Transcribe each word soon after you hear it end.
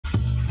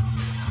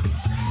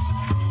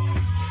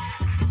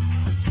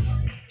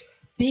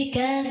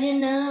Because you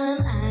know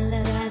I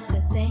love at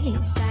the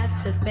taste, at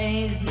the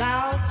taste,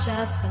 now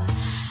chopper.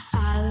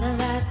 I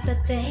love at the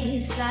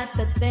taste, at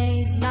the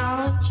taste,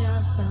 now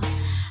chopper.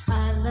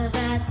 I love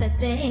at the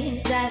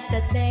taste,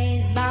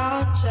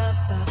 now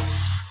chopper.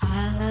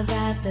 I love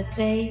at the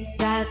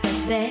taste,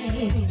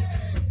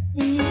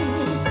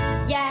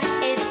 Yeah,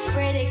 it's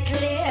pretty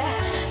clear.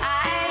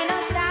 I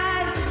know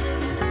size too,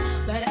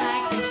 but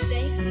I can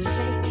shake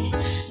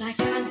it like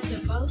I'm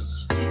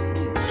supposed to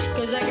do.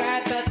 'Cause I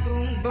got that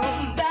boom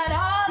boom that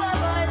all the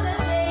boys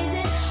are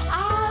chasing,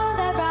 all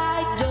the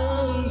right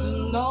drugs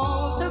and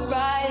all the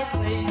right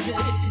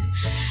places.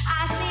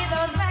 I see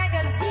those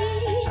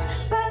magazines,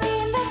 but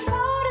in that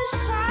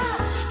Photoshop,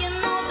 you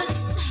know the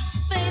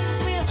stuff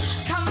ain't real.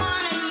 Come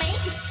on and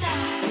make it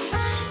stop.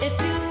 If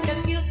you can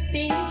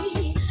beauty,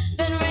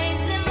 then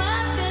raise him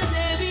up, 'cause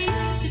every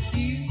inch of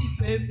you is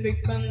perfect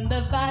from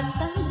the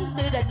bottom